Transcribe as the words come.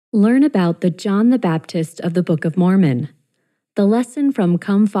Learn about the John the Baptist of the Book of Mormon. The lesson from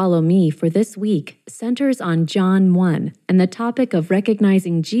Come Follow Me for this week centers on John 1 and the topic of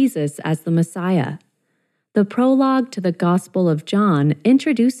recognizing Jesus as the Messiah. The prologue to the Gospel of John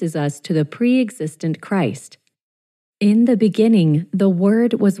introduces us to the pre-existent Christ. In the beginning, the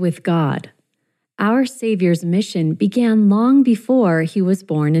Word was with God. Our Savior's mission began long before he was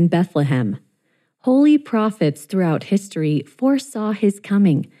born in Bethlehem. Holy prophets throughout history foresaw his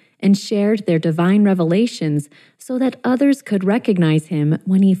coming and shared their divine revelations so that others could recognize him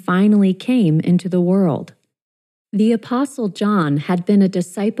when he finally came into the world. The Apostle John had been a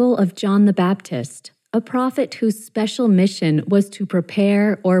disciple of John the Baptist, a prophet whose special mission was to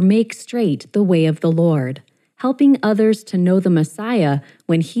prepare or make straight the way of the Lord, helping others to know the Messiah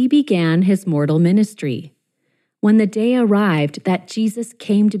when he began his mortal ministry. When the day arrived that Jesus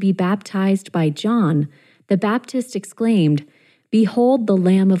came to be baptized by John, the Baptist exclaimed, "Behold the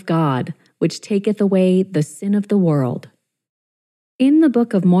Lamb of God, which taketh away the sin of the world." In the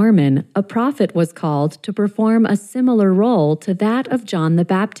Book of Mormon, a prophet was called to perform a similar role to that of John the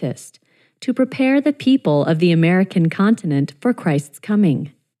Baptist, to prepare the people of the American continent for Christ's coming.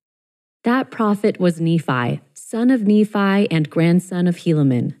 That prophet was Nephi, son of Nephi and grandson of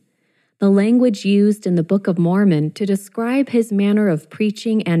Helaman. The language used in the Book of Mormon to describe his manner of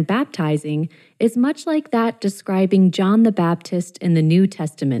preaching and baptizing is much like that describing John the Baptist in the New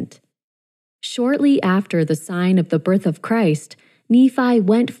Testament. Shortly after the sign of the birth of Christ, Nephi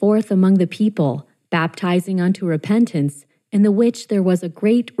went forth among the people, baptizing unto repentance, in the which there was a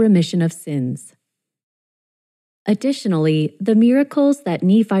great remission of sins. Additionally, the miracles that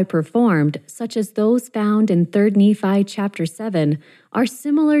Nephi performed, such as those found in 3 Nephi chapter 7, are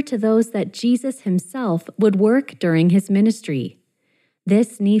similar to those that Jesus himself would work during his ministry.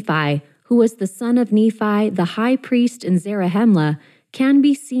 This Nephi, who was the son of Nephi, the high priest in Zarahemla, can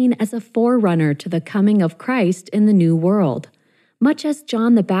be seen as a forerunner to the coming of Christ in the New World, much as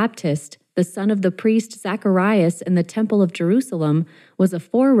John the Baptist, the son of the priest Zacharias in the Temple of Jerusalem, was a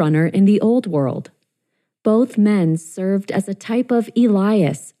forerunner in the Old World. Both men served as a type of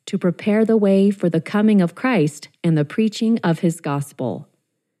Elias to prepare the way for the coming of Christ and the preaching of his gospel.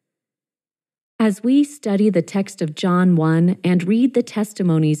 As we study the text of John 1 and read the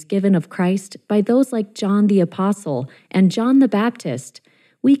testimonies given of Christ by those like John the Apostle and John the Baptist,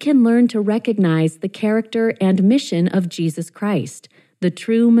 we can learn to recognize the character and mission of Jesus Christ, the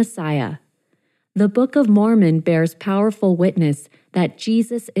true Messiah. The Book of Mormon bears powerful witness that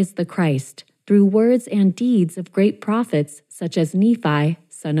Jesus is the Christ, through words and deeds of great prophets such as Nephi,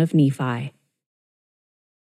 son of Nephi.